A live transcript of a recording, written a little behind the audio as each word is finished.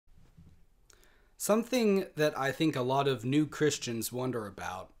Something that I think a lot of new Christians wonder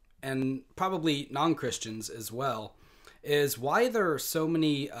about, and probably non Christians as well, is why there are so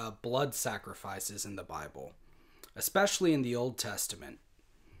many blood sacrifices in the Bible, especially in the Old Testament.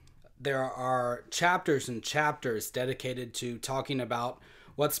 There are chapters and chapters dedicated to talking about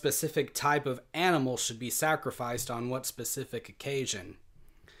what specific type of animal should be sacrificed on what specific occasion.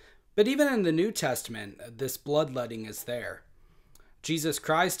 But even in the New Testament, this bloodletting is there. Jesus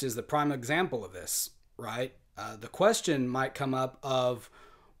Christ is the prime example of this, right? The question might come up of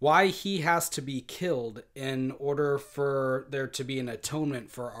why he has to be killed in order for there to be an atonement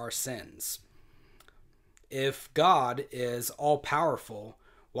for our sins. If God is all powerful,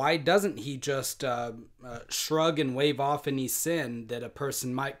 why doesn't he just shrug and wave off any sin that a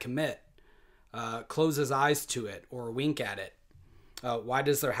person might commit, close his eyes to it, or wink at it? Why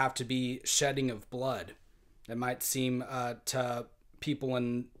does there have to be shedding of blood? It might seem to people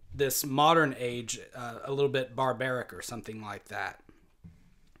in this modern age a little bit barbaric or something like that.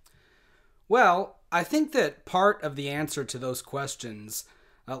 Well, I think that part of the answer to those questions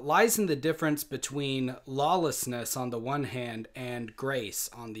lies in the difference between lawlessness on the one hand and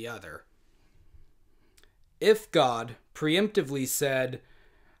grace on the other. If God preemptively said,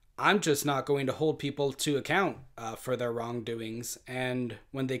 I'm just not going to hold people to account for their wrongdoings, and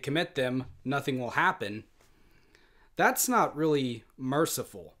when they commit them, nothing will happen, that's not really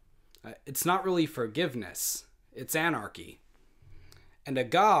merciful. It's not really forgiveness. It's anarchy. And a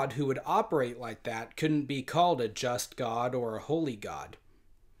God who would operate like that couldn't be called a just God or a holy God.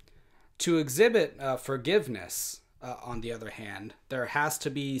 To exhibit forgiveness, on the other hand, there has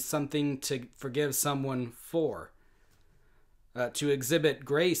to be something to forgive someone for. To exhibit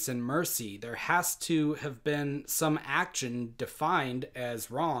grace and mercy, there has to have been some action defined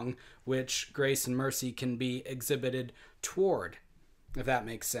as wrong, which grace and mercy can be exhibited toward, if that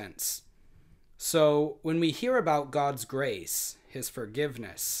makes sense. So when we hear about God's grace, his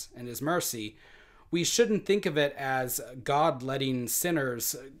forgiveness, and his mercy, we shouldn't think of it as God letting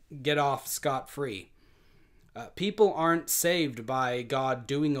sinners get off scot-free. People aren't saved by God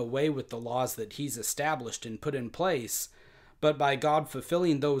doing away with the laws that he's established and put in place, but by God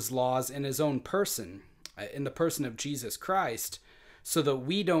fulfilling those laws in his own person, in the person of Jesus Christ, so that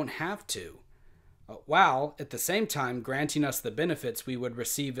we don't have to, while at the same time granting us the benefits we would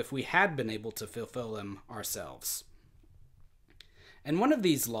receive if we had been able to fulfill them ourselves. And one of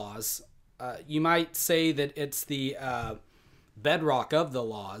these laws, you might say that it's the bedrock of the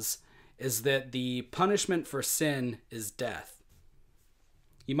laws, is that the punishment for sin is death.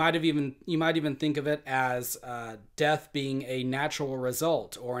 You might even think of it as death being a natural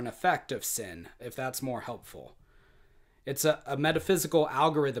result or an effect of sin, if that's more helpful. It's a metaphysical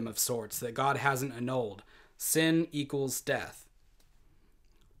algorithm of sorts that God hasn't annulled. Sin equals death.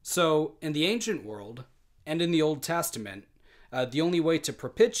 So, in the ancient world and in the Old Testament, the only way to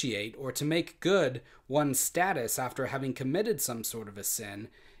propitiate or to make good one's status after having committed some sort of a sin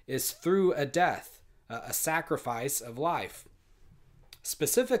is through a death, a sacrifice of life.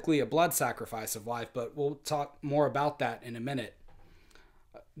 Specifically a blood sacrifice of life, but we'll talk more about that in a minute.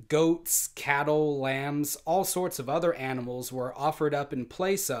 Goats, cattle, lambs, all sorts of other animals were offered up in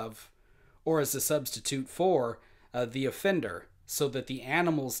place of, or as a substitute for, the offender, so that the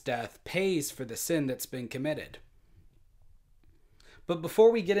animal's death pays for the sin that's been committed. But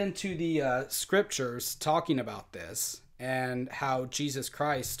before we get into the scriptures talking about this and how Jesus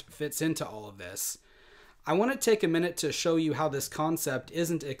Christ fits into all of this, I want to take a minute to show you how this concept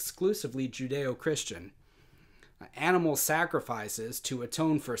isn't exclusively Judeo-Christian. Animal sacrifices to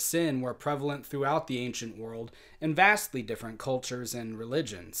atone for sin were prevalent throughout the ancient world in vastly different cultures and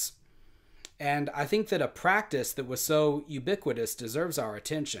religions. And I think that a practice that was so ubiquitous deserves our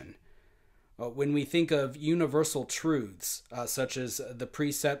attention. When we think of universal truths, such as the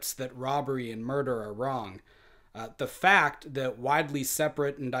precepts that robbery and murder are wrong, the fact that widely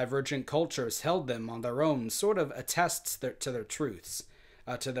separate and divergent cultures held them on their own sort of attests to their truths,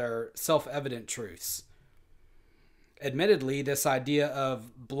 to their self-evident truths. Admittedly, this idea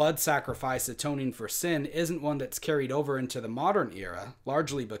of blood sacrifice atoning for sin isn't one that's carried over into the modern era,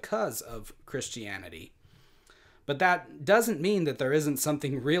 largely because of Christianity. But that doesn't mean that there isn't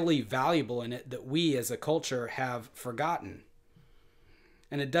something really valuable in it that we as a culture have forgotten.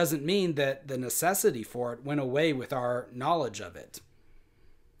 And it doesn't mean that the necessity for it went away with our knowledge of it.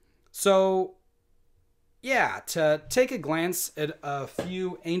 So, yeah, to take a glance at a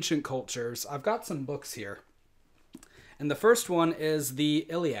few ancient cultures, I've got some books here. And the first one is the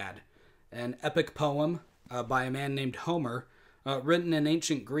Iliad, an epic poem by a man named Homer, written in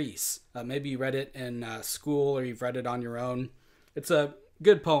ancient Greece. Maybe you read it in school or you've read it on your own. It's a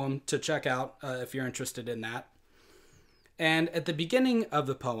good poem to check out if you're interested in that. And at the beginning of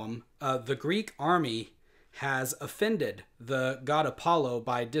the poem, the Greek army has offended the god Apollo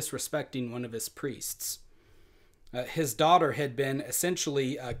by disrespecting one of his priests. His daughter had been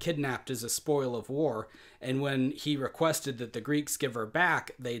essentially kidnapped as a spoil of war, and when he requested that the Greeks give her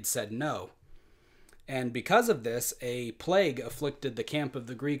back, they'd said no. And because of this, a plague afflicted the camp of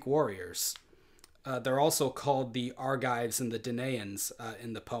the Greek warriors. They're also called the Argives and the Danaans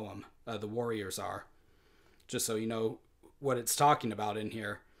in the poem. The warriors are. Just so you know what it's talking about in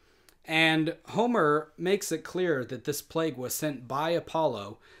here. And Homer makes it clear that this plague was sent by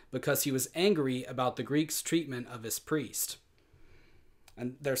Apollo because he was angry about the Greeks' treatment of his priest.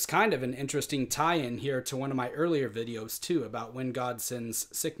 And there's kind of an interesting tie-in here to one of my earlier videos too about when God sends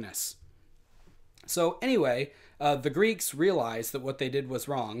sickness. So anyway, the Greeks realize that what they did was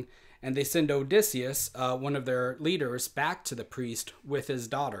wrong, and they send Odysseus, one of their leaders, back to the priest with his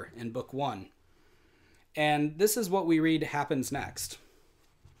daughter in Book 1. And this is what we read happens next.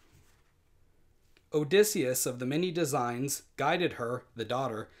 Odysseus of the many designs guided her, the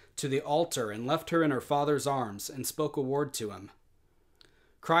daughter, to the altar and left her in her father's arms and spoke a word to him.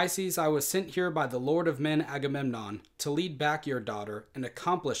 Chryses, I was sent here by the Lord of men Agamemnon to lead back your daughter and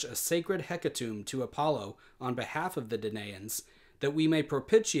accomplish a sacred hecatomb to Apollo on behalf of the Danaans, that we may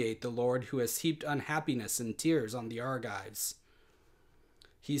propitiate the Lord who has heaped unhappiness and tears on the Argives.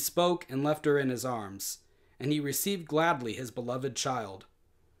 He spoke and left her in his arms, and he received gladly his beloved child.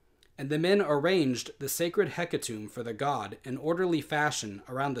 And the men arranged the sacred hecatomb for the god in orderly fashion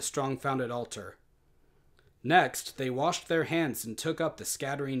around the strong-founded altar. Next, they washed their hands and took up the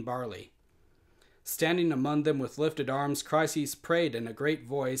scattering barley. Standing among them with lifted arms, Chryses prayed in a great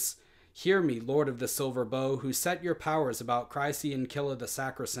voice, Hear me, Lord of the silver bow, who set your powers about Chryse and Killa the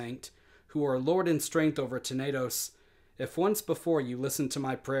sacrosanct, who are Lord in strength over Tenedos. If once before you listened to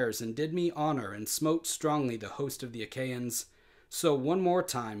my prayers and did me honor and smote strongly the host of the Achaeans, so one more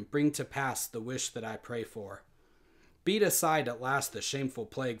time bring to pass the wish that I pray for. Beat aside at last the shameful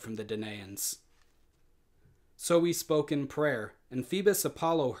plague from the Danaans. So he spoke in prayer, and Phoebus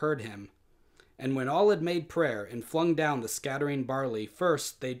Apollo heard him. And when all had made prayer and flung down the scattering barley,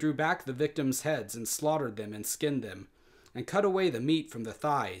 first they drew back the victims' heads and slaughtered them and skinned them, and cut away the meat from the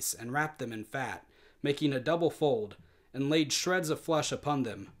thighs and wrapped them in fat, making a double fold, and laid shreds of flesh upon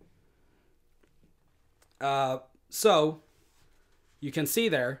them. So you can see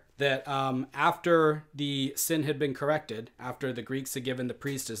there that after the sin had been corrected, after the Greeks had given the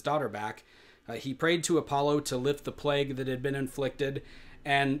priest his daughter back, he prayed to Apollo to lift the plague that had been inflicted,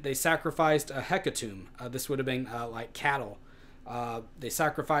 and they sacrificed a hecatomb. This would have been like cattle. They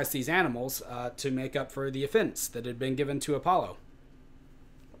sacrificed these animals to make up for the offense that had been given to Apollo.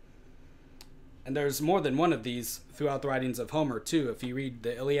 And there's more than one of these throughout the writings of Homer, too. If you read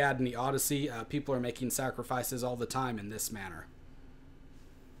the Iliad and the Odyssey, people are making sacrifices all the time in this manner.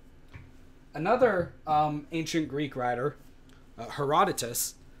 Another ancient Greek writer,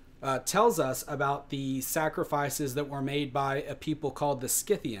 Herodotus, tells us about the sacrifices that were made by a people called the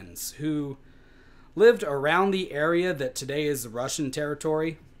Scythians, who lived around the area that today is Russian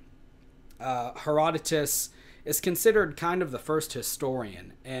territory. Herodotus is considered kind of the first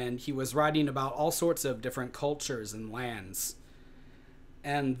historian, and he was writing about all sorts of different cultures and lands.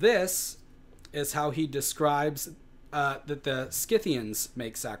 And this is how he describes that the Scythians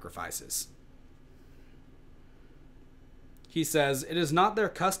make sacrifices. He says, It is not their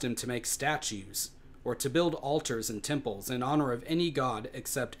custom to make statues, or to build altars and temples in honor of any god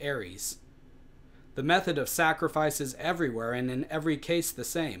except Ares. The method of sacrifice is everywhere and in every case the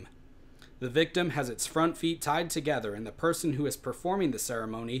same. The victim has its front feet tied together, and the person who is performing the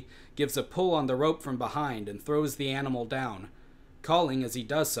ceremony gives a pull on the rope from behind and throws the animal down, calling as he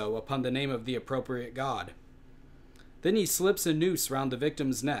does so upon the name of the appropriate god. Then he slips a noose round the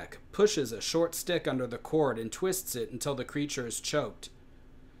victim's neck, pushes a short stick under the cord, and twists it until the creature is choked.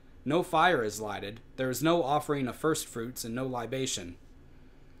 No fire is lighted, there is no offering of first fruits, and no libation.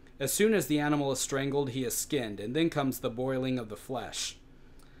 As soon as the animal is strangled, he is skinned, and then comes the boiling of the flesh.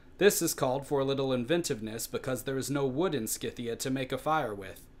 This is called for a little inventiveness because there is no wood in Scythia to make a fire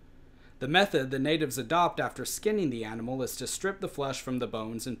with. The method the natives adopt after skinning the animal is to strip the flesh from the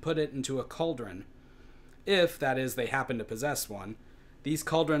bones and put it into a cauldron. If, that is, they happen to possess one. These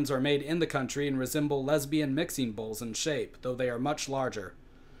cauldrons are made in the country and resemble lesbian mixing bowls in shape, though they are much larger.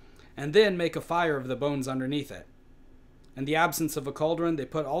 And then make a fire of the bones underneath it. In the absence of a cauldron, they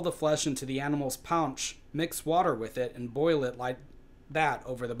put all the flesh into the animal's paunch, mix water with it, and boil it like that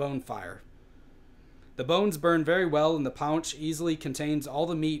over the bone fire. The bones burn very well, and the paunch easily contains all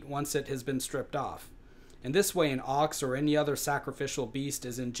the meat once it has been stripped off. In this way, an ox or any other sacrificial beast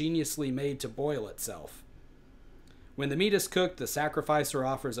is ingeniously made to boil itself. When the meat is cooked, the sacrificer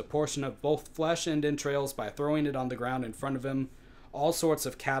offers a portion of both flesh and entrails by throwing it on the ground in front of him. All sorts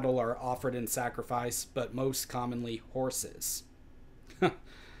of cattle are offered in sacrifice, but most commonly horses.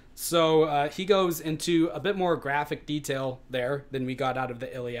 So he goes into a bit more graphic detail there than we got out of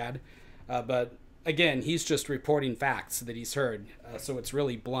the Iliad. But again, he's just reporting facts that he's heard. So it's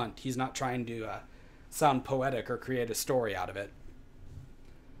really blunt. He's not trying to sound poetic or create a story out of it.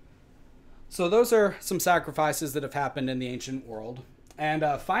 So those are some sacrifices that have happened in the ancient world. And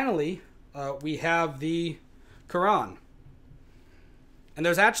finally, we have the Quran. And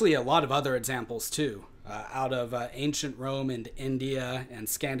there's actually a lot of other examples too, out of ancient Rome and India and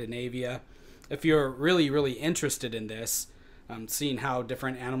Scandinavia. If you're really, really interested in this, seeing how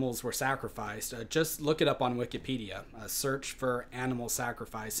different animals were sacrificed, just look it up on Wikipedia. Search for animal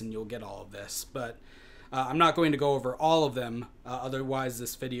sacrifice and you'll get all of this. But I'm not going to go over all of them, otherwise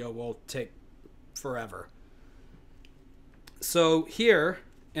this video will take forever. So here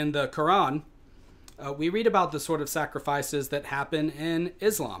in the Quran, we read about the sort of sacrifices that happen in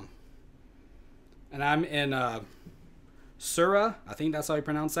Islam. And I'm in Surah, I think that's how you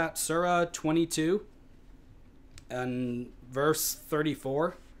pronounce that, Surah 22 and verse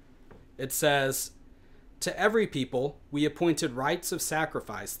 34. It says, "To every people we appointed rites of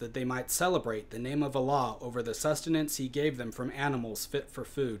sacrifice that they might celebrate the name of Allah over the sustenance he gave them from animals fit for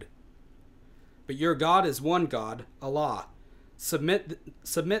food. But your God is one God, Allah. Submit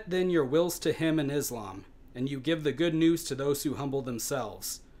then your wills to him in Islam, and you give the good news to those who humble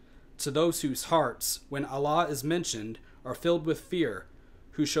themselves, to those whose hearts, when Allah is mentioned, are filled with fear,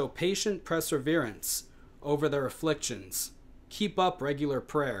 who show patient perseverance over their afflictions, keep up regular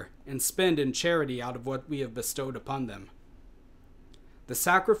prayer, and spend in charity out of what we have bestowed upon them. The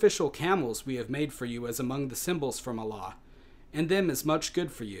sacrificial camels we have made for you as among the symbols from Allah, in them is much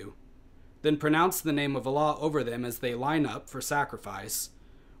good for you. Then pronounce the name of Allah over them as they line up for sacrifice.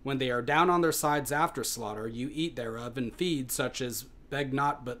 When they are down on their sides after slaughter, you eat thereof and feed such as beg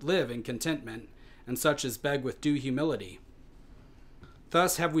not but live in contentment, and such as beg with due humility.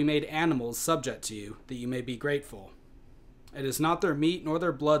 Thus have we made animals subject to you, that you may be grateful. It is not their meat nor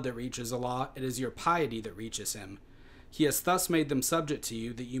their blood that reaches Allah, it is your piety that reaches him. He has thus made them subject to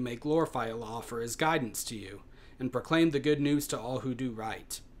you, that you may glorify Allah for his guidance to you, and proclaim the good news to all who do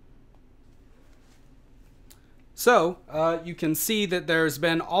right." So, you can see that there's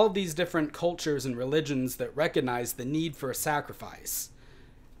been all these different cultures and religions that recognize the need for a sacrifice,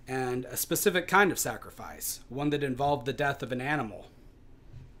 and a specific kind of sacrifice, one that involved the death of an animal.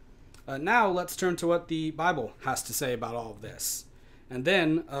 Now, let's turn to what the Bible has to say about all of this. And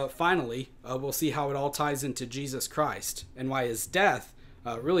then, finally, we'll see how it all ties into Jesus Christ, and why his death,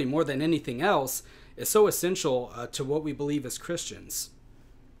 really more than anything else, is so essential to what we believe as Christians.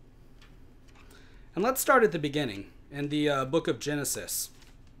 And let's start at the beginning, in the book of Genesis.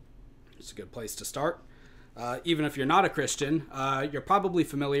 It's a good place to start. Even if you're not a Christian, you're probably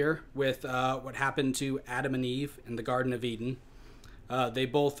familiar with what happened to Adam and Eve in the Garden of Eden. They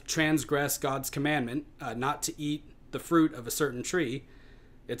both transgress God's commandment not to eat the fruit of a certain tree.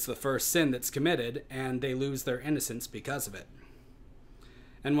 It's the first sin that's committed, and they lose their innocence because of it.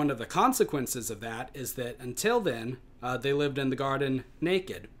 And one of the consequences of that is that until then, they lived in the garden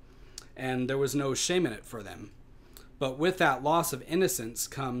naked, and there was no shame in it for them. But with that loss of innocence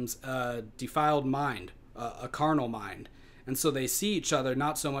comes a defiled mind, a carnal mind. And so they see each other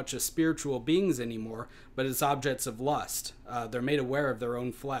not so much as spiritual beings anymore, but as objects of lust. They're made aware of their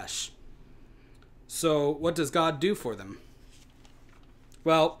own flesh. So what does God do for them?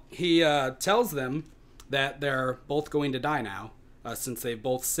 Well, he tells them that they're both going to die now, since they've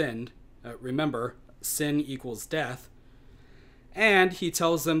both sinned. Remember, sin equals death. And he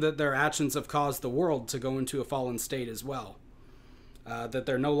tells them that their actions have caused the world to go into a fallen state as well. That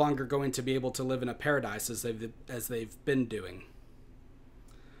they're no longer going to be able to live in a paradise as they've been doing.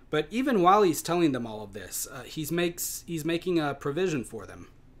 But even while he's telling them all of this, he's making a provision for them.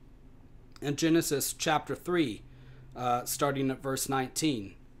 In Genesis chapter 3, starting at verse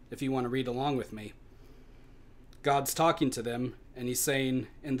 19, if you want to read along with me. God's talking to them, and he's saying,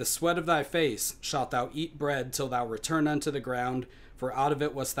 "In the sweat of thy face shalt thou eat bread till thou return unto the ground, for out of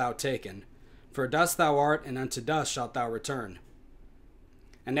it wast thou taken. For dust thou art, and unto dust shalt thou return.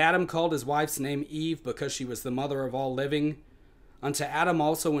 And Adam called his wife's name Eve, because she was the mother of all living. Unto Adam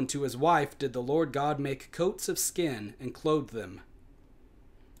also and to his wife did the Lord God make coats of skin, and clothed them.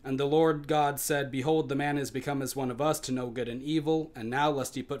 And the Lord God said, Behold, the man is become as one of us, to know good and evil. And now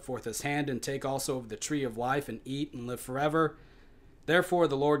lest he put forth his hand, and take also of the tree of life, and eat, and live forever. Therefore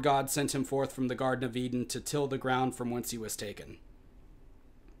the Lord God sent him forth from the Garden of Eden to till the ground from whence he was taken.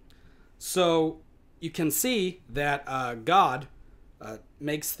 So you can see that God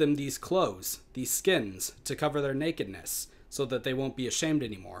makes them these clothes, these skins, to cover their nakedness, so that they won't be ashamed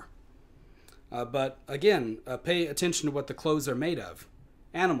anymore. But again, pay attention to what the clothes are made of.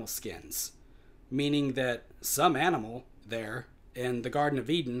 Animal skins, meaning that some animal there in the Garden of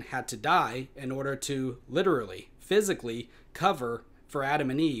Eden had to die in order to literally, physically cover for Adam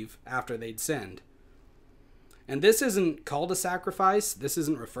and Eve after they'd sinned. And this isn't called a sacrifice. This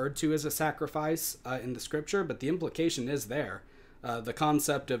isn't referred to as a sacrifice in the scripture, but the implication is there. The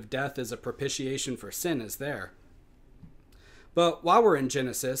concept of death as a propitiation for sin is there. But while we're in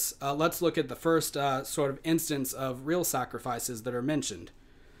Genesis, let's look at the first sort of instance of real sacrifices that are mentioned.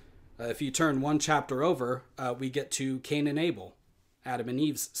 If you turn one chapter over, we get to Cain and Abel, Adam and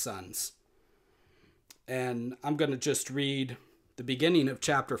Eve's sons. And I'm going to just read the beginning of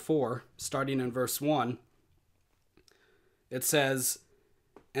chapter 4, starting in verse 1. It says,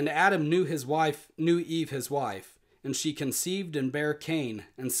 "And Adam knew Eve his wife, and she conceived and bare Cain,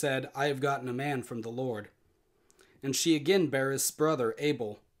 and said, I have gotten a man from the Lord. And she again bare his brother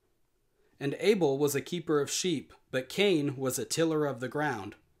Abel. And Abel was a keeper of sheep, but Cain was a tiller of the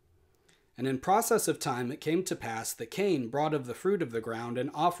ground. And in process of time it came to pass that Cain brought of the fruit of the ground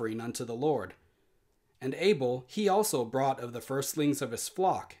an offering unto the Lord. And Abel, he also brought of the firstlings of his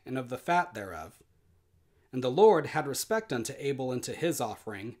flock, and of the fat thereof. And the Lord had respect unto Abel and to his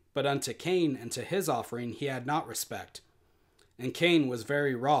offering, but unto Cain and to his offering he had not respect. And Cain was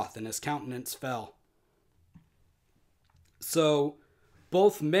very wroth, and his countenance fell." So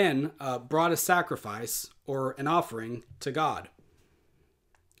both men brought a sacrifice, or an offering, to God.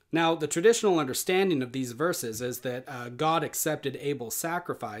 Now, the traditional understanding of these verses is that God accepted Abel's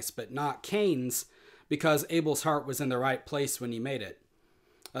sacrifice, but not Cain's, because Abel's heart was in the right place when he made it.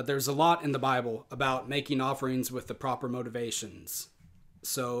 There's a lot in the Bible about making offerings with the proper motivations.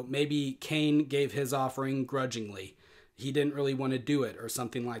 So maybe Cain gave his offering grudgingly. He didn't really want to do it, or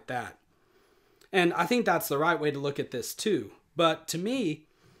something like that. And I think that's the right way to look at this too. But to me,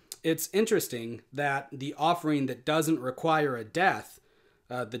 it's interesting that the offering that doesn't require a death,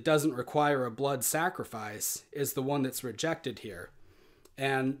 that doesn't require a blood sacrifice, is the one that's rejected here.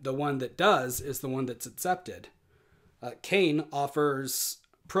 And the one that does is the one that's accepted. Cain offers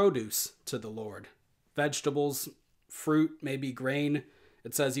produce to the Lord. Vegetables, fruit, maybe grain.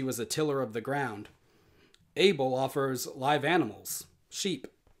 It says he was a tiller of the ground. Abel offers live animals, sheep.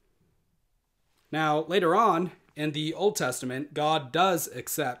 Now, later on, in the Old Testament, God does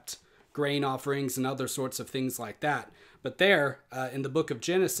accept grain offerings and other sorts of things like that. But there, in the book of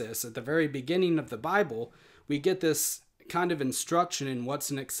Genesis, at the very beginning of the Bible, we get this kind of instruction in what's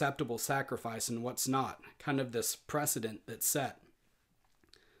an acceptable sacrifice and what's not. Kind of this precedent that's set.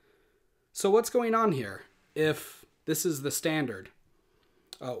 So what's going on here? If this is the standard,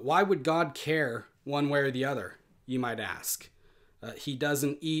 why would God care one way or the other, you might ask? He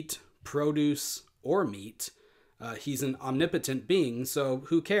doesn't eat produce or meat. He's an omnipotent being, so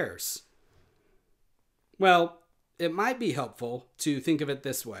who cares? Well, it might be helpful to think of it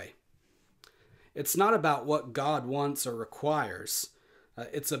this way. It's not about what God wants or requires.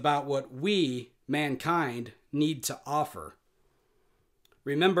 It's about what we, mankind, need to offer.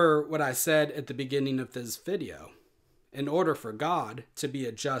 Remember what I said at the beginning of this video. In order for God to be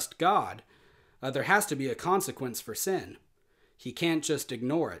a just God, there has to be a consequence for sin. He can't just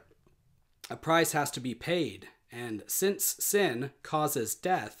ignore it. A price has to be paid, and since sin causes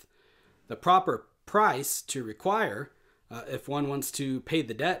death, the proper price to require, if one wants to pay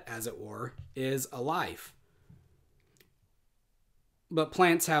the debt, as it were, is a life. But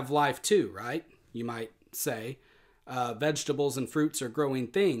plants have life too, right? You might say. Vegetables and fruits are growing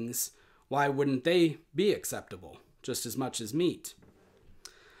things. Why wouldn't they be acceptable, just as much as meat?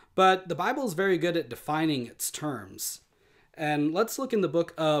 But the Bible is very good at defining its terms. And let's look in the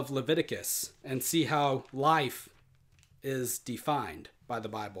book of Leviticus and see how life is defined by the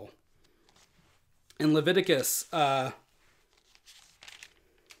Bible. In Leviticus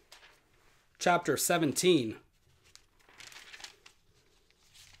chapter 17,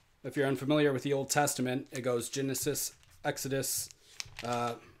 if you're unfamiliar with the Old Testament, it goes Genesis, Exodus,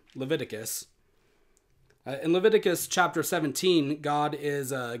 Leviticus. In Leviticus chapter 17, God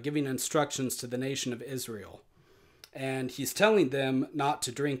is giving instructions to the nation of Israel. And he's telling them not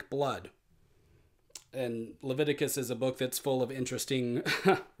to drink blood. And Leviticus is a book that's full of interesting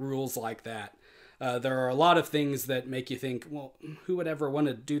rules like that. There are a lot of things that make you think, well, who would ever want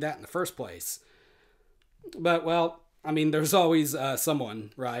to do that in the first place? But, well, I mean, there's always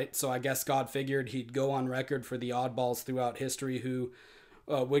someone, right? So I guess God figured he'd go on record for the oddballs throughout history who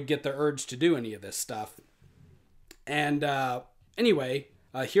would get the urge to do any of this stuff. And anyway,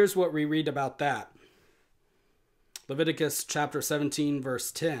 here's what we read about that. Leviticus chapter 17,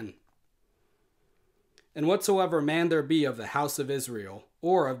 verse 10. And whatsoever man there be of the house of Israel,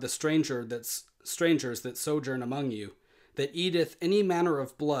 or of the strangers that sojourn among you, that eateth any manner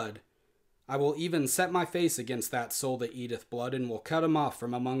of blood, I will even set my face against that soul that eateth blood, and will cut him off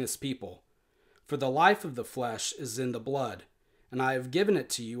from among his people. For the life of the flesh is in the blood, and I have given it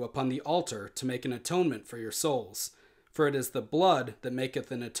to you upon the altar to make an atonement for your souls. For it is the blood that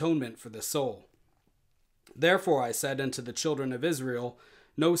maketh an atonement for the soul. Therefore I said unto the children of Israel,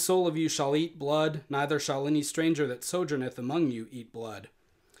 no soul of you shall eat blood, neither shall any stranger that sojourneth among you eat blood.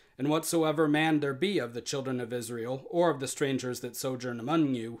 And whatsoever man there be of the children of Israel, or of the strangers that sojourn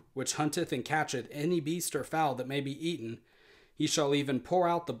among you, which hunteth and catcheth any beast or fowl that may be eaten, he shall even pour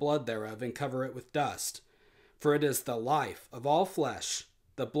out the blood thereof, and cover it with dust. For it is the life of all flesh,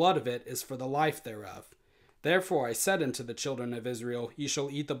 the blood of it is for the life thereof. Therefore I said unto the children of Israel, ye shall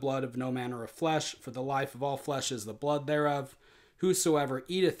eat the blood of no manner of flesh, for the life of all flesh is the blood thereof. Whosoever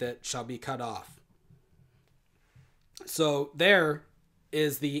eateth it shall be cut off. So there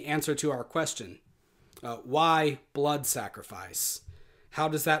is the answer to our question. Why blood sacrifice? How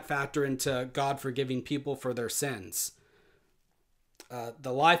does that factor into God forgiving people for their sins?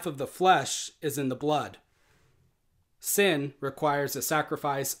 The life of the flesh is in the blood. Sin requires a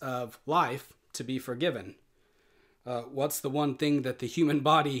sacrifice of life to be forgiven. What's the one thing that the human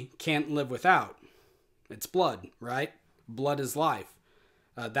body can't live without? It's blood, right? Blood is life.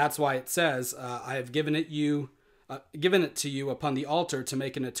 That's why it says, I have given it to you upon the altar to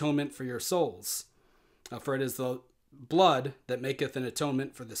make an atonement for your souls. For it is the blood that maketh an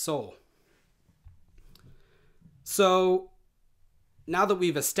atonement for the soul. So, now that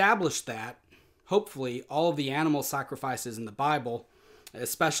we've established that, hopefully all of the animal sacrifices in the Bible,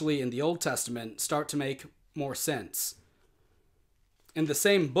 especially in the Old Testament, start to make more sense. In the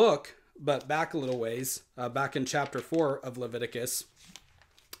same book, but back a little ways, back in chapter 4 of Leviticus,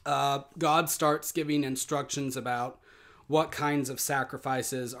 God starts giving instructions about what kinds of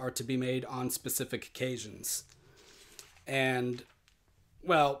sacrifices are to be made on specific occasions. And,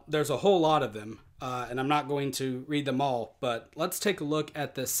 well, there's a whole lot of them, and I'm not going to read them all, but let's take a look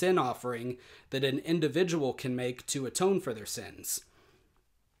at the sin offering that an individual can make to atone for their sins.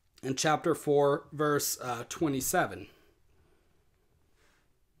 In chapter 4, verse 27.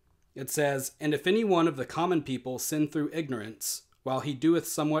 It says, and if any one of the common people sin through ignorance, while he doeth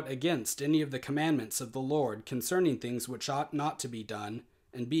somewhat against any of the commandments of the Lord concerning things which ought not to be done,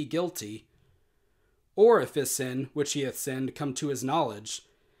 and be guilty, or if his sin which he hath sinned come to his knowledge,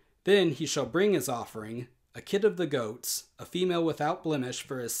 then he shall bring his offering, a kid of the goats, a female without blemish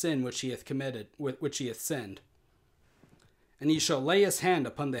for his sin which he hath committed, which he hath sinned. And he shall lay his hand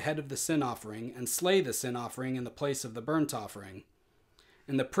upon the head of the sin offering, and slay the sin offering in the place of the burnt offering.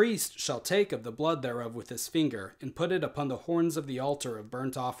 And the priest shall take of the blood thereof with his finger, and put it upon the horns of the altar of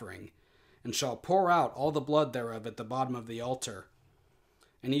burnt offering, and shall pour out all the blood thereof at the bottom of the altar.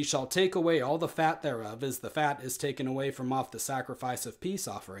 And he shall take away all the fat thereof, as the fat is taken away from off the sacrifice of peace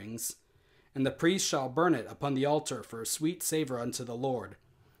offerings. And the priest shall burn it upon the altar for a sweet savour unto the Lord.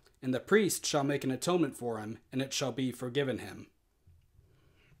 And the priest shall make an atonement for him, and it shall be forgiven him.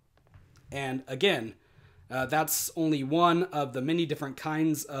 And again, that's only one of the many different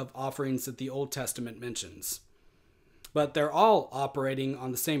kinds of offerings that the Old Testament mentions. But they're all operating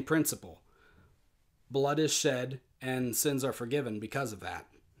on the same principle. Blood is shed, and sins are forgiven because of that.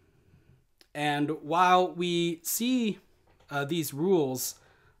 And while we see these rules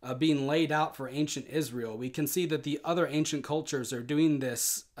being laid out for ancient Israel, we can see that the other ancient cultures are doing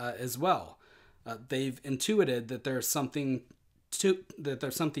this as well. They've intuited that there's something to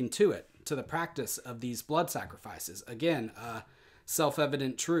it, to the practice of these blood sacrifices. Again,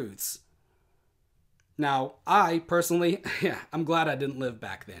 self-evident truths. Now, I personally, I'm glad I didn't live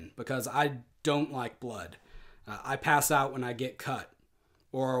back then, because I don't like blood. I pass out when I get cut,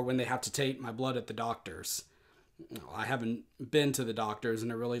 or when they have to take my blood at the doctor's. I haven't been to the doctor's in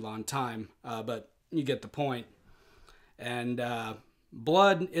a really long time, but you get the point. And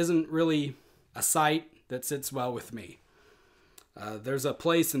blood isn't really a sight that sits well with me. There's a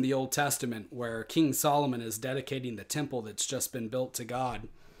place in the Old Testament where King Solomon is dedicating the temple that's just been built to God.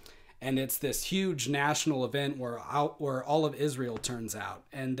 And it's this huge national event where all of Israel turns out.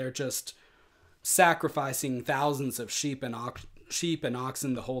 And they're just sacrificing thousands of sheep and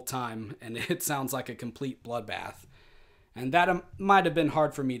oxen the whole time. And it sounds like a complete bloodbath. And that might have been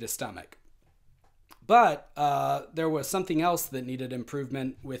hard for me to stomach. But there was something else that needed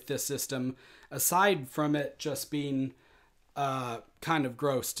improvement with this system, aside from it just being kind of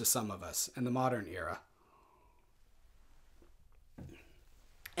gross to some of us in the modern era.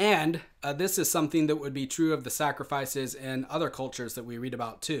 And this is something that would be true of the sacrifices in other cultures that we read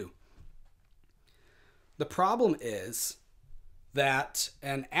about too. The problem is that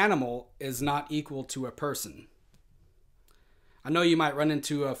an animal is not equal to a person. I know you might run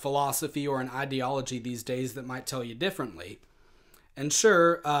into a philosophy or an ideology these days that might tell you differently. And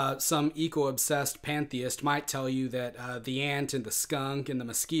sure, some eco-obsessed pantheist might tell you that the ant and the skunk and the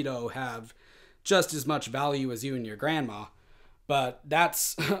mosquito have just as much value as you and your grandma. But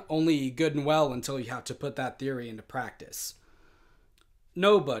that's only good and well until you have to put that theory into practice.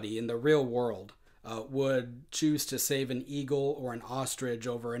 Nobody in the real world would choose to save an eagle or an ostrich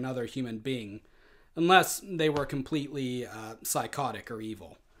over another human being, unless they were completely psychotic or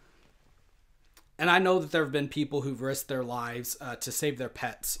evil. And I know that there have been people who've risked their lives to save their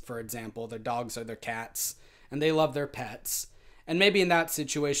pets, for example, their dogs or their cats, and they love their pets. And maybe in that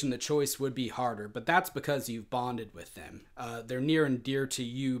situation the choice would be harder, but that's because you've bonded with them. They're near and dear to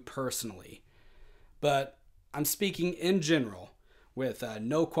you personally. But I'm speaking in general, with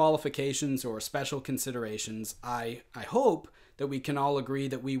no qualifications or special considerations. I hope that we can all agree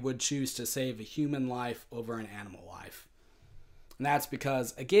that we would choose to save a human life over an animal life. And that's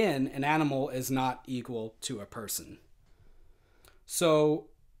because, again, an animal is not equal to a person. So,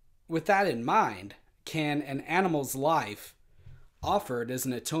 with that in mind, can an animal's life, offered as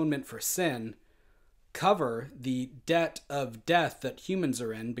an atonement for sin, cover the debt of death that humans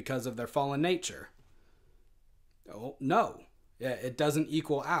are in because of their fallen nature? Oh, no, it doesn't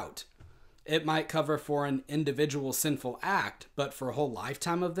equal out. It might cover for an individual sinful act, but for a whole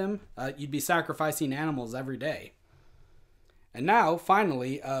lifetime of them, you'd be sacrificing animals every day. And now,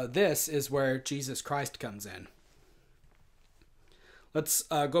 finally, this is where Jesus Christ comes in. Let's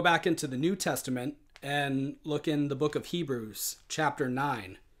go back into the New Testament and look in the book of Hebrews, chapter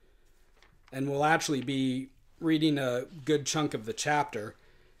 9. And we'll actually be reading a good chunk of the chapter.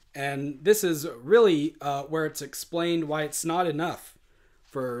 And this is really where it's explained why it's not enough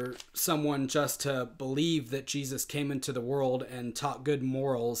for someone just to believe that Jesus came into the world and taught good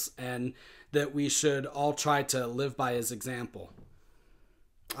morals and that we should all try to live by his example.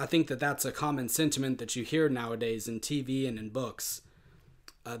 I think that that's a common sentiment that you hear nowadays in TV and in books.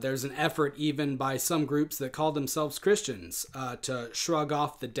 There's an effort even by some groups that call themselves Christians to shrug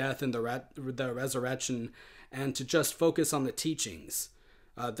off the death and the resurrection and to just focus on the teachings.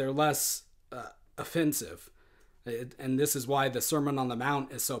 They're less offensive. And this is why the Sermon on the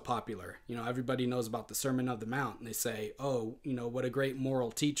Mount is so popular. You know, everybody knows about the Sermon on the Mount, and they say, oh, you know, what a great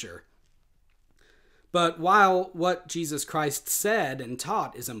moral teacher. But while what Jesus Christ said and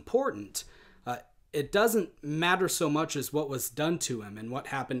taught is important, it doesn't matter so much as what was done to him and what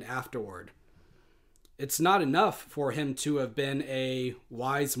happened afterward. It's not enough for him to have been a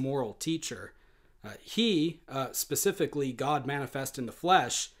wise moral teacher. He, specifically God manifest in the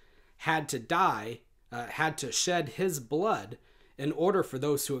flesh, had to die, had to shed his blood in order for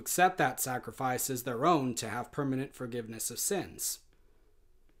those who accept that sacrifice as their own to have permanent forgiveness of sins.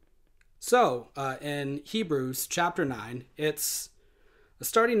 So, in Hebrews chapter 9, it's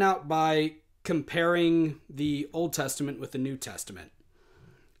starting out by comparing the Old Testament with the New Testament.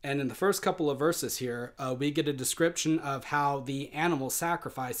 And in the first couple of verses here, we get a description of how the animal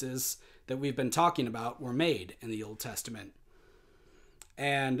sacrifices that we've been talking about were made in the Old Testament.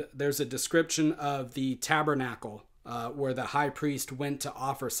 And there's a description of the tabernacle where the high priest went to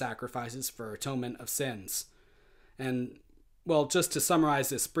offer sacrifices for atonement of sins. And, well, just to summarize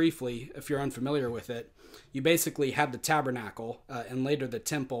this briefly, if you're unfamiliar with it, you basically had the tabernacle and later the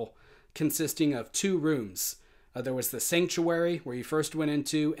temple consisting of two rooms. There was the sanctuary where you first went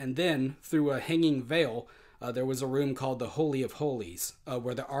into, and then through a hanging veil, there was a room called the Holy of Holies,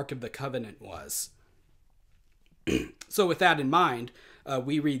 where the Ark of the Covenant was. So with that in mind,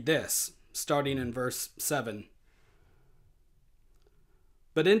 we read this, starting in verse 7.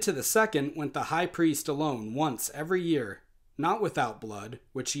 But into the second went the high priest alone once every year, not without blood,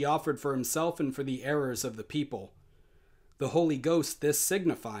 which he offered for himself and for the errors of the people. The Holy Ghost this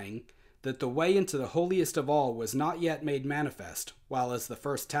signifying, that the way into the holiest of all was not yet made manifest, while as the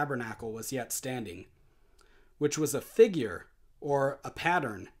first tabernacle was yet standing, which was a figure or a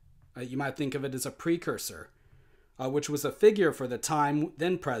pattern, you might think of it as a precursor, which was a figure for the time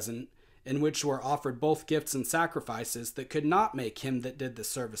then present, in which were offered both gifts and sacrifices that could not make him that did the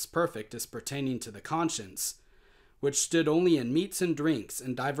service perfect as pertaining to the conscience, which stood only in meats and drinks,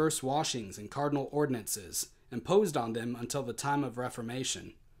 and diverse washings and cardinal ordinances, imposed on them until the time of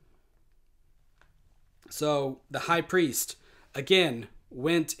Reformation. So the high priest, again,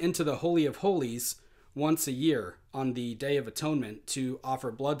 went into the Holy of Holies once a year on the Day of Atonement to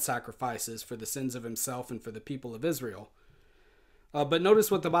offer blood sacrifices for the sins of himself and for the people of Israel. But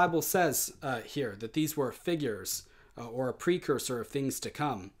notice what the Bible says here, that these were figures or a precursor of things to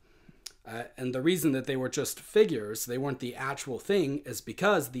come. And the reason that they were just figures, they weren't the actual thing, is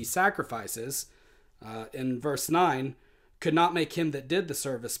because these sacrifices, in verse 9, could not make him that did the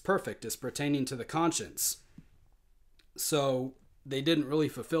service perfect as pertaining to the conscience. So they didn't really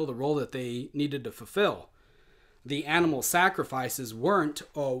fulfill the role that they needed to fulfill. The animal sacrifices weren't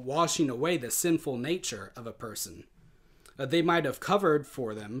washing away the sinful nature of a person. They might have covered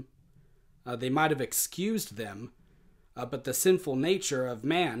for them, they might have excused them, but the sinful nature of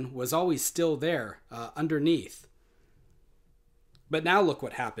man was always still there underneath. But now look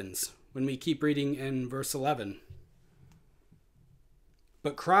what happens when we keep reading in verse 11.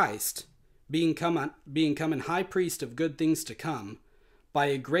 But Christ, being come an high priest of good things to come, by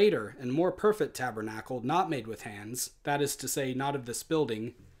a greater and more perfect tabernacle, not made with hands, that is to say, not of this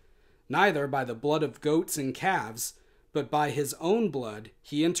building, neither by the blood of goats and calves, but by his own blood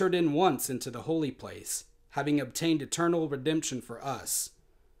he entered in once into the holy place, having obtained eternal redemption for us.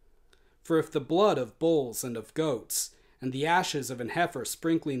 For if the blood of bulls and of goats, and the ashes of an heifer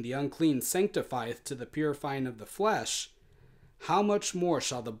sprinkling the unclean sanctifieth to the purifying of the flesh, how much more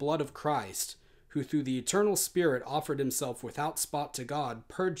shall the blood of Christ, who through the eternal Spirit offered himself without spot to God,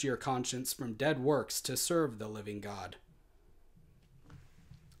 purge your conscience from dead works to serve the living God?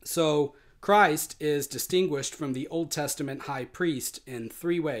 So, Christ is distinguished from the Old Testament high priest in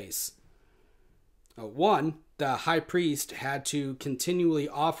three ways. One, the high priest had to continually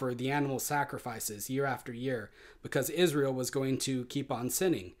offer the animal sacrifices year after year because Israel was going to keep on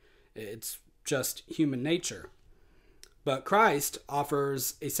sinning. It's just human nature. But Christ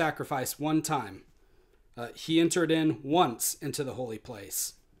offers a sacrifice one time. He entered in once into the holy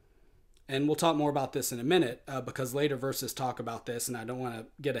place. And we'll talk more about this in a minute because later verses talk about this, and I don't want to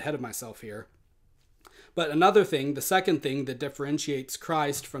get ahead of myself here. But another thing, the second thing that differentiates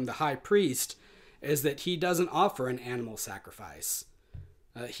Christ from the high priest is that he doesn't offer an animal sacrifice.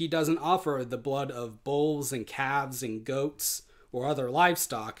 He doesn't offer the blood of bulls and calves and goats or other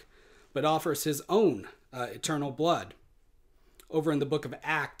livestock, but offers his own eternal blood. Over in the book of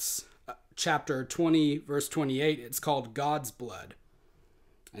Acts, chapter 20, verse 28, it's called God's blood.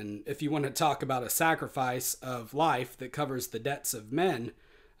 And if you want to talk about a sacrifice of life that covers the debts of men,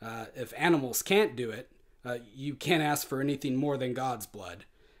 if animals can't do it, you can't ask for anything more than God's blood.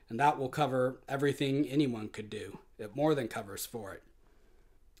 And that will cover everything anyone could do. It more than covers for it.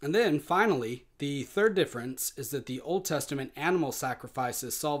 And then, finally, the third difference is that the Old Testament animal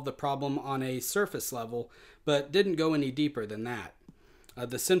sacrifices solved the problem on a surface level, but didn't go any deeper than that.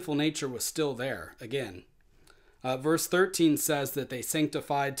 The sinful nature was still there, again. Verse 13 says that they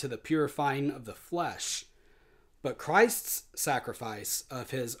sanctified to the purifying of the flesh. But Christ's sacrifice of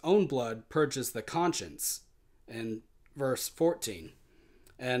his own blood purges the conscience, in verse 14.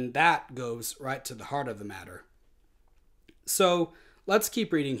 And that goes right to the heart of the matter. So, let's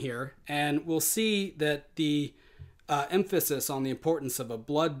keep reading here, and we'll see that the emphasis on the importance of a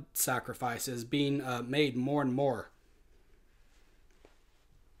blood sacrifice is being made more and more.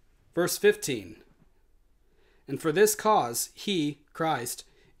 Verse 15. And for this cause, he, Christ,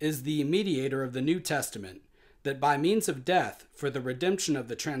 is the mediator of the New Testament, that by means of death, for the redemption of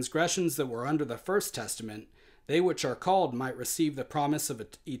the transgressions that were under the first testament, they which are called might receive the promise of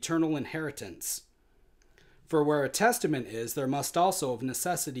eternal inheritance. For where a testament is, there must also of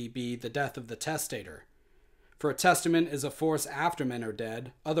necessity be the death of the testator. For a testament is a force after men are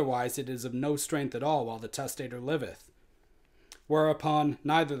dead, otherwise it is of no strength at all while the testator liveth. Whereupon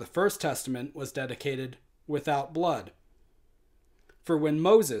neither the first testament was dedicated without blood. For when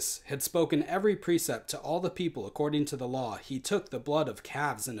Moses had spoken every precept to all the people according to the law, he took the blood of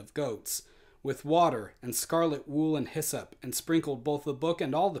calves and of goats, with water and scarlet wool and hyssop, and sprinkled both the book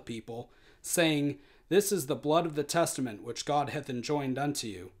and all the people, saying, This is the blood of the testament which God hath enjoined unto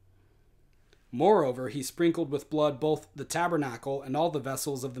you. Moreover, he sprinkled with blood both the tabernacle and all the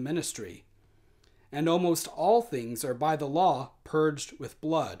vessels of the ministry. And almost all things are by the law purged with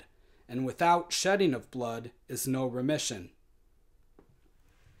blood, and without shedding of blood is no remission.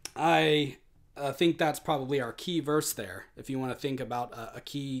 I think that's probably our key verse there, if you want to think about a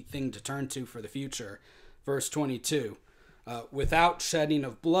key thing to turn to for the future. Verse 22, without shedding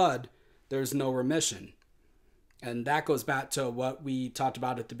of blood, there's no remission. And that goes back to what we talked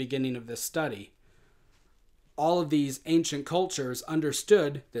about at the beginning of this study. All of these ancient cultures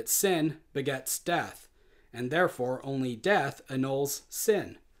understood that sin begets death, and therefore only death annuls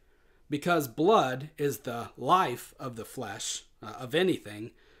sin. Because blood is the life of the flesh, of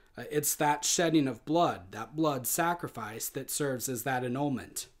anything, it's that shedding of blood, that blood sacrifice that serves as that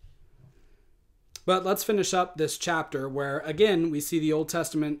annulment. But let's finish up this chapter where, again, we see the Old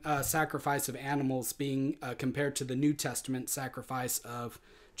Testament sacrifice of animals being compared to the New Testament sacrifice of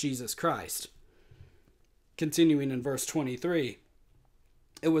Jesus Christ. Continuing in verse 23,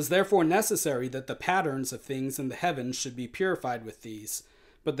 "It was therefore necessary that the patterns of things in the heavens should be purified with these,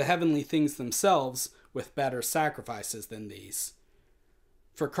 but the heavenly things themselves with better sacrifices than these.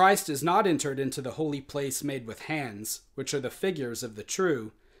 For Christ is not entered into the holy place made with hands, which are the figures of the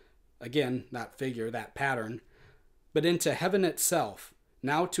true," again, that figure, that pattern, "but into heaven itself,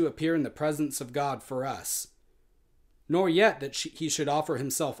 now to appear in the presence of God for us. Nor yet that he should offer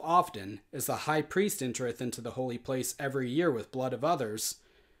himself often, as the high priest entereth into the holy place every year with blood of others.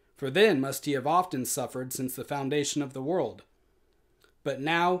 For then must he have often suffered since the foundation of the world. But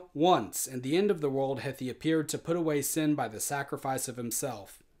now, once, in the end of the world, hath he appeared to put away sin by the sacrifice of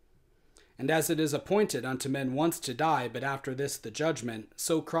himself. And as it is appointed unto men once to die, but after this the judgment,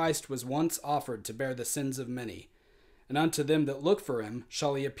 so Christ was once offered to bear the sins of many. And unto them that look for him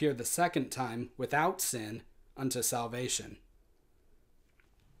shall he appear the second time without sin unto salvation."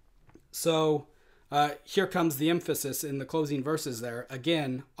 So, here comes the emphasis in the closing verses there,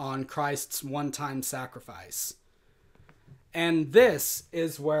 again, on Christ's one-time sacrifice. And this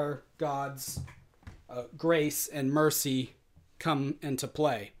is where God's grace and mercy come into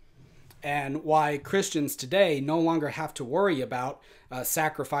play, and why Christians today no longer have to worry about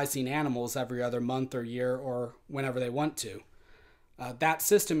sacrificing animals every other month or year or whenever they want to. That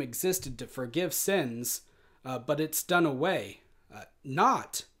system existed to forgive sins, but it's done away.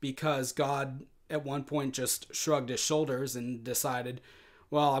 Not because God at one point just shrugged his shoulders and decided,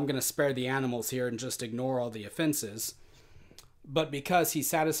 well, I'm going to spare the animals here and just ignore all the offenses, but because he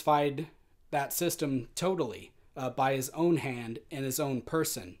satisfied that system totally by his own hand and his own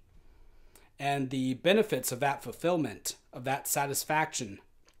person. And the benefits of that fulfillment, of that satisfaction,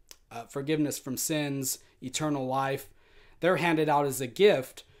 forgiveness from sins, eternal life, they're handed out as a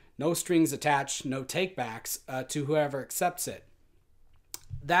gift, no strings attached, no takebacks, to whoever accepts it.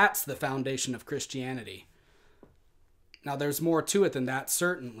 That's the foundation of Christianity. Now, there's more to it than that,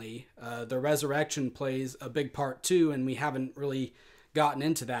 certainly. The resurrection plays a big part too, and we haven't really gotten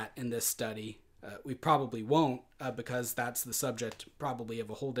into that in this study. We probably won't, because that's the subject probably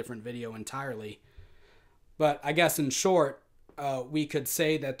of a whole different video entirely. But I guess in short, we could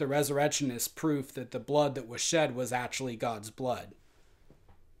say that the resurrection is proof that the blood that was shed was actually God's blood.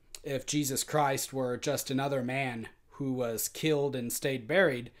 If Jesus Christ were just another man who was killed and stayed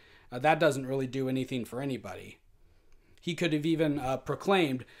buried, that doesn't really do anything for anybody. He could have even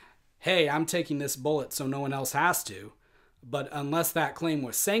proclaimed, hey, I'm taking this bullet so no one else has to. But unless that claim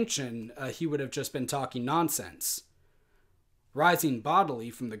was sanctioned, he would have just been talking nonsense. Rising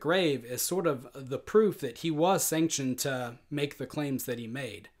bodily from the grave is sort of the proof that he was sanctioned to make the claims that he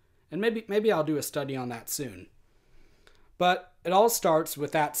made. And maybe I'll do a study on that soon. But it all starts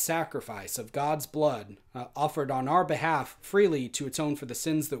with that sacrifice of God's blood offered on our behalf freely to atone for the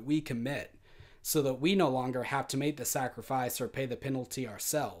sins that we commit, so that we no longer have to make the sacrifice or pay the penalty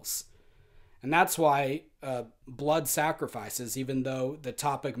ourselves. And that's why blood sacrifices, even though the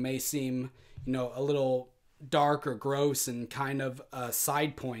topic may seem, a little dark or gross and kind of a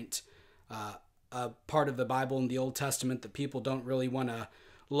side point, a part of the Bible in the Old Testament that people don't really want to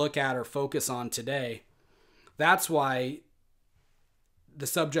look at or focus on today. That's why the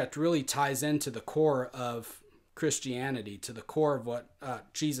subject really ties into the core of Christianity, to the core of what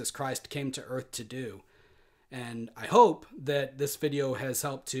Jesus Christ came to earth to do. And I hope that this video has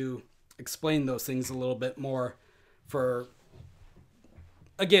helped to explain those things a little bit more for,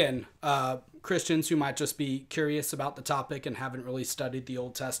 again, Christians who might just be curious about the topic and haven't really studied the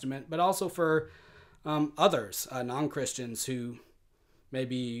Old Testament, but also for others, non-Christians who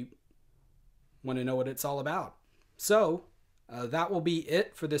maybe want to know what it's all about. So that will be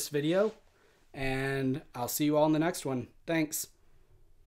it for this video, and I'll see you all in the next one. Thanks.